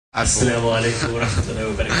Assalamu alaikum wa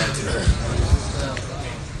rahmatullahi wa barakatuh.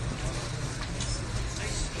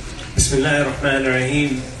 Bismillahir Rahmanir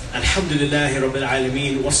Rahim. Alhamdulillahi Rabbil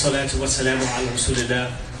Alameen. Wassalatu wassalamu ala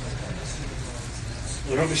Rasulillah.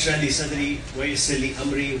 Rabbi shrah li sadri wa yassir li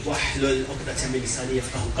amri wahlul 'uqdatan min lisani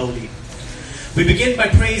yafqahu qawli. We begin by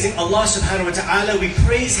praising Allah subhanahu wa ta'ala. We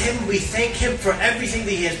praise Him, we thank Him for everything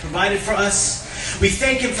that He has provided for us. We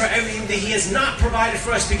thank Him for everything that He has not provided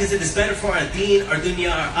for us because it is better for our deen, our dunya,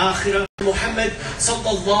 our akhirah. Muhammad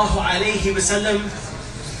sallallahu alayhi wa sallam,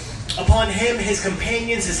 upon him, his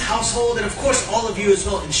companions, his household, and of course all of you as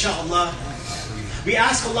well, inshallah. We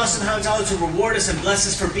ask Allah subhanahu wa ta'ala to reward us and bless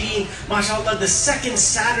us for being, mashallah, the second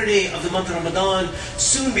Saturday of the month of Ramadan.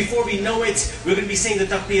 Soon, before we know it, we're going to be saying the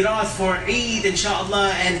takbirat for Eid,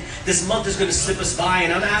 inshallah, and this month is going to slip us by.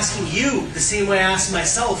 And I'm asking you, the same way I ask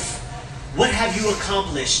myself, what have you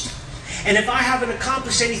accomplished? And if I haven't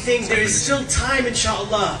accomplished anything, there is still time,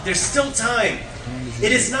 inshallah. There's still time.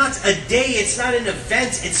 It is not a day, it's not an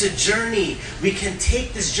event, it's a journey. We can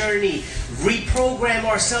take this journey, reprogram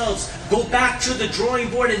ourselves, go back to the drawing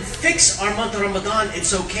board and fix our month of Ramadan.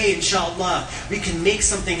 It's okay, inshallah. We can make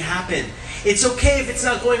something happen. It's okay if it's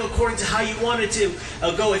not going according to how you wanted to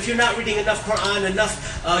go. If you're not reading enough Quran,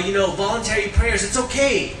 enough voluntary prayers, it's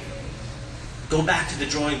okay. Go back to the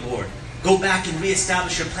drawing board. Go back and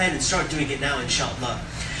reestablish your plan and start doing it now, inshallah.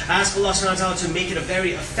 I ask Allah subhanahu wa ta'ala to make it a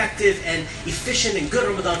very effective and efficient and good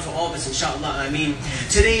Ramadan for all of us, inshallah.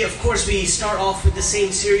 Today, of course, we start off with the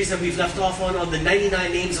same series that we've left off on the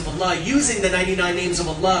 99 names of Allah, using the 99 names of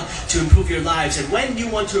Allah to improve your lives. And when you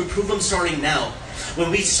want to improve them, starting now.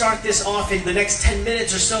 When we start this off in the next 10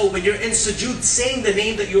 minutes or so, when you're in sujood, saying the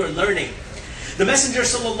name that you are learning. The Messenger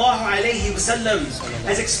sallallahu alayhi wa sallam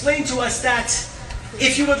has explained to us that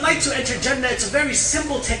if you would like to enter Jannah, it's a very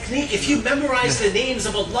simple technique. If you memorize the names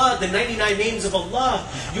of Allah, the 99 names of Allah,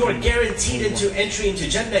 you are guaranteed into entry into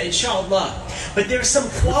Jannah, inshallah. But there are some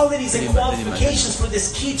qualities and qualifications for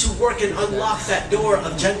this key to work and unlock that door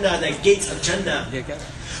of Jannah, that gates of Jannah.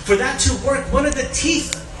 For that to work, one of the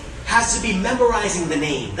teeth has to be memorizing the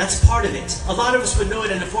name. That's part of it. A lot of us would know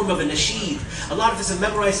it in the form of a nasheed. A lot of us have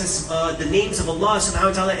memorized the names of Allah subhanahu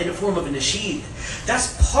wa ta'ala in the form of a nasheed.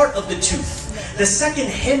 That's part of the tooth. The second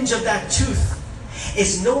hinge of that tooth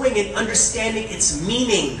is knowing and understanding its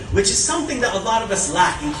meaning, which is something that a lot of us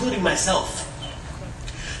lack, including myself.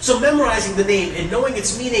 So memorizing the name and knowing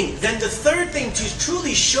its meaning. Then the third thing to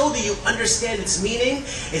truly show that you understand its meaning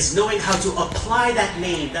is knowing how to apply that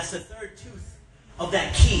name. That's the third tooth of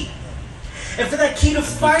that key. And for that key to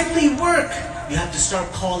finally work, you have to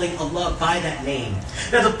start calling Allah by that name.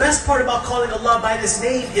 Now the best part about calling Allah by this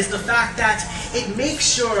name is the fact that it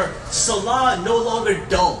makes your salah no longer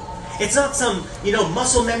dull. It's not some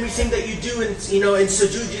muscle memory thing that you do in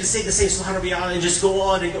sujood. You just say the same subhanallah and just go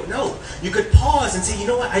on and go. No, you could pause and say, you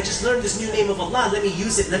know what? I just learned this new name of Allah. Let me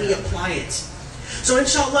use it. Let me apply it. So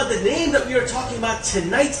inshallah, the name that we are talking about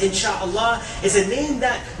tonight, inshallah, is a name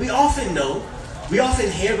that we often know. We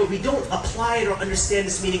often hear, but we don't apply it or understand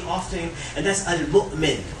this meaning often, and that's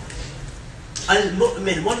al-mumin.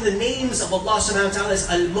 Al-mumin. One of the names of Allah subhanahu wa ta'ala is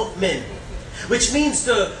al-mumin, which means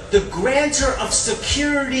the grantor of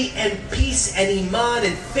security and peace and iman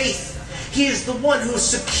and faith. He is the one who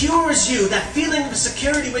secures you. That feeling of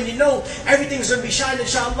security when you know everything's going to be shine,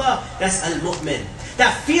 inshallah, that's al-mu'min.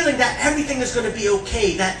 That feeling that everything is going to be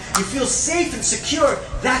okay, that you feel safe and secure,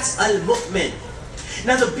 that's al-mu'min.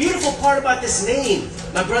 Now the beautiful part about this name,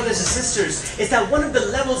 my brothers and sisters, is that one of the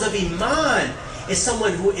levels of iman is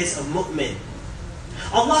someone who is a mu'min.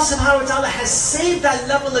 Allah subhanahu wa ta'ala has saved that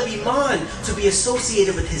level of iman to be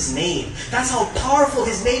associated with His name. That's how powerful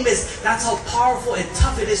His name is. That's how powerful and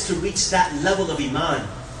tough it is to reach that level of iman.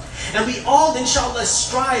 And we all, inshallah,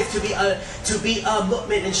 strive to be a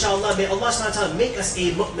mu'min, inshallah. May Allah subhanahu wa ta'ala make us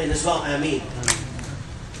a mu'min as well. Ameen.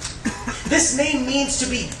 This name means to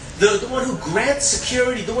be the one who grants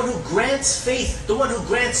security, the one who grants faith, the one who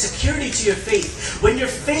grants security to your faith. When your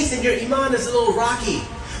faith and your iman is a little rocky,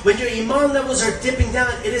 when your iman levels are dipping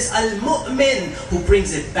down, it is al-mu'min who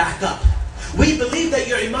brings it back up. We believe that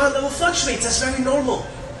your iman level fluctuates, that's very normal.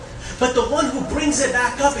 But the one who brings it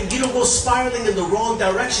back up and you don't go spiraling in the wrong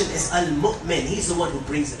direction is al-mu'min. He's the one who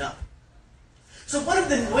brings it up. So one of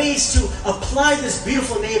the ways to apply this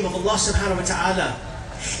beautiful name of Allah subhanahu wa ta'ala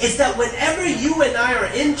is that whenever you and I are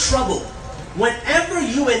in trouble,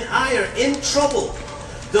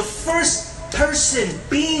 the first person,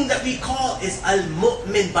 being that we call is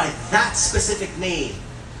al-mu'min, by that specific name.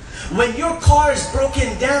 When your car is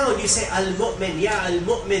broken down, you say al-mu'min, ya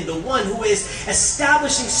al-mu'min, the one who is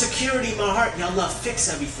establishing security in my heart. Ya Allah, fix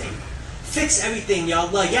everything. fix everything, Ya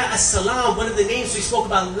Allah. Ya As-Salam, one of the names we spoke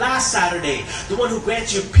about last Saturday, the one who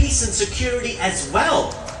grants you peace and security as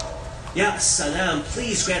well. Ya As-Salam,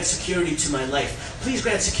 please grant security to my life. Please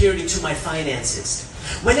grant security to my finances.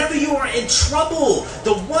 Whenever you are in trouble,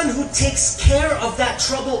 the one who takes care of that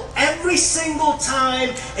trouble every single time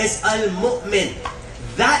is al-mu'min.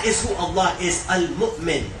 That is who Allah is,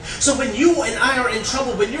 al-mu'min. So when you and I are in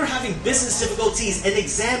trouble, when you're having business difficulties, an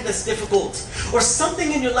exam that's difficult, or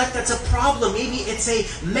something in your life that's a problem, maybe it's a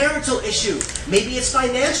marital issue, maybe it's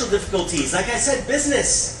financial difficulties, like I said,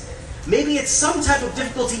 business, maybe it's some type of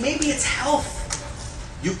difficulty, maybe it's health.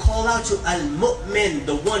 You call out to al-mu'min,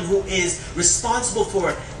 the one who is responsible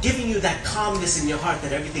for giving you that calmness in your heart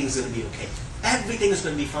that everything's going to be okay. Everything is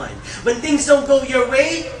going to be fine. When things don't go your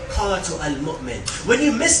way, call out to al-mu'min. When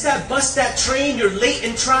you miss that bus, that train, you're late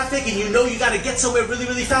in traffic and you know you got to get somewhere really,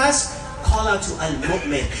 really fast, call out to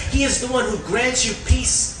al-mu'min. He is the one who grants you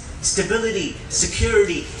peace, stability,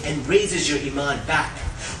 security, and raises your iman back.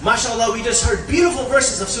 MashaAllah, we just heard beautiful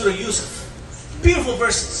verses of Surah Yusuf. Beautiful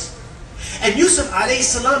verses. And Yusuf alayhi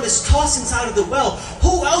salam is tossed inside of the well.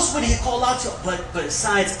 Who else would he call out to but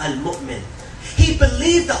besides al-mu'min? He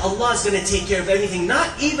believed that Allah is going to take care of everything. Not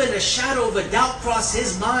even a shadow of a doubt crossed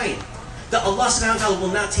his mind that Allah subhanahu wa ta'ala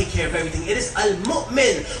will not take care of everything. It is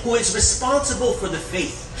al-mu'min who is responsible for the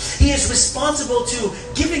faith. He is responsible to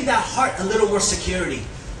giving that heart a little more security.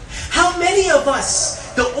 How many of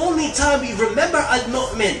us, the only time we remember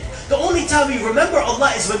al-mu'min, the only time we remember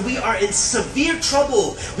Allah is when we are in severe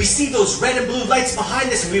trouble. We see those red and blue lights behind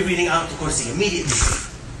us and we're reading out the Kursi immediately.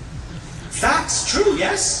 Facts, true,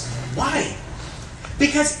 yes? Why?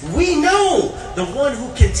 Because we know the one who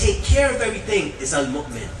can take care of everything is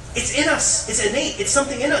al-mu'min. It's in us. It's innate. It's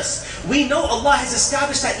something in us. We know Allah has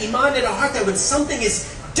established that iman in our heart that when something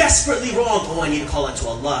is desperately wrong, oh, I need to call out to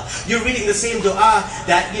Allah. You're reading the same dua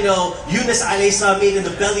that, Yunus alayhi salam made in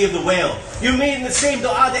the belly of the whale. You're reading the same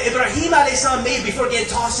dua that Ibrahim alayhi salam made before getting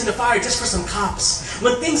tossed in the fire just for some cops.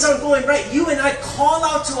 When things aren't going right, you and I call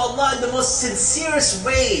out to Allah in the most sincerest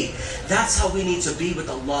way. That's how we need to be with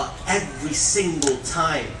Allah every single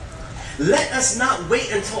time. Let us not wait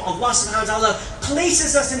until Allah subhanahu wa ta'ala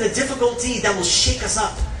places us in a difficulty that will shake us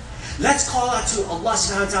up. Let's call out to Allah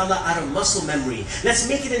subhanahu wa ta'ala out of muscle memory. Let's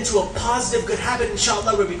make it into a positive, good habit,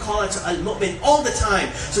 inshallah, where we call out to al-mu'min all the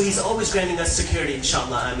time. So He's always granting us security,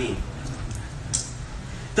 inshallah, ameen.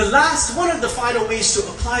 The last, one of the final ways to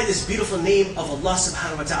apply this beautiful name of Allah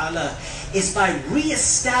subhanahu wa ta'ala is by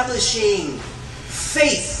re-establishing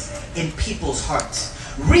faith in people's hearts.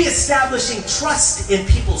 Re-establishing trust in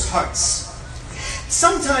people's hearts.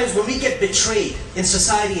 Sometimes when we get betrayed in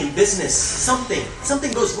society, in business,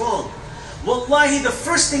 something goes wrong. Wallahi, the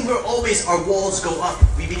first thing our walls go up.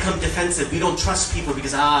 We become defensive. We don't trust people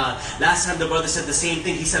because, last time the brother said the same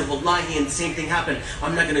thing. He said, Wallahi, and the same thing happened.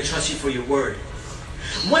 I'm not going to trust you for your word.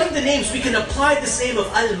 One of the names we can apply this name of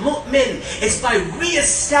al-mu'min is by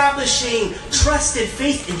re-establishing trust and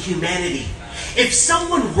faith in humanity. If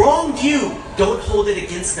someone wronged you, don't hold it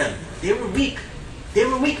against them. They were weak. They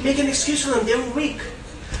were weak. Make an excuse for them. They were weak.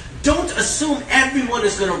 Don't assume everyone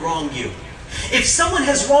is going to wrong you. If someone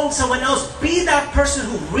has wronged someone else, be that person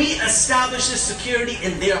who re-establishes security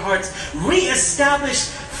in their hearts. Re-establish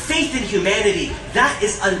faith in humanity. That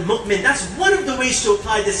is al-mu'min. That's one of the ways to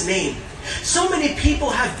apply this name. So many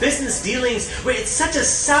people have business dealings where it's such a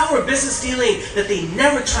sour business dealing that they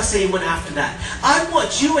never trust anyone after that. I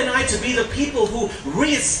want you and I to be the people who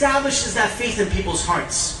re-establishes that faith in people's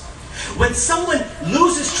hearts. When someone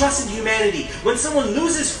loses trust in humanity, when someone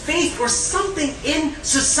loses faith or something in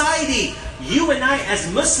society, you and I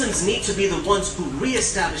as Muslims need to be the ones who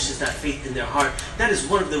re-establishes that faith in their heart. That is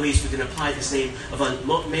one of the ways we can apply this name of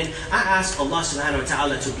al-mu'min. I ask Allah subhanahu wa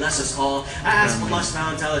ta'ala to bless us all. I ask Allah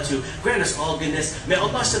subhanahu wa ta'ala to grant us all goodness. May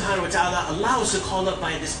Allah subhanahu wa ta'ala allow us to call up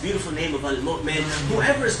by this beautiful name of al-mu'min.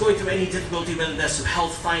 Whoever is going through any difficulty, whether that's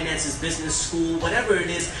health, finances, business, school, whatever it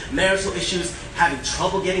is, marital issues, having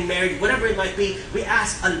trouble getting married, whatever it might be, we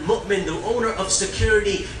ask al-mu'min, the owner of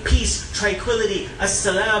security, peace, tranquility,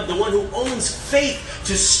 as-salam, the one who owns faith,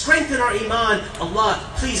 to strengthen our iman. Allah,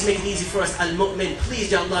 please make it easy for us. Al-mu'min, please,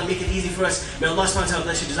 Ya Allah, make it easy for us. May Allah subhanahu wa ta'ala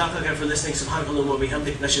bless you. Jazakallah khair for listening. Subhanakallah wa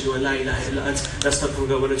bihamdik. Nashhadu an la ilaha illa ant.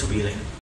 Nastaghfiruka wa natubu ilayk.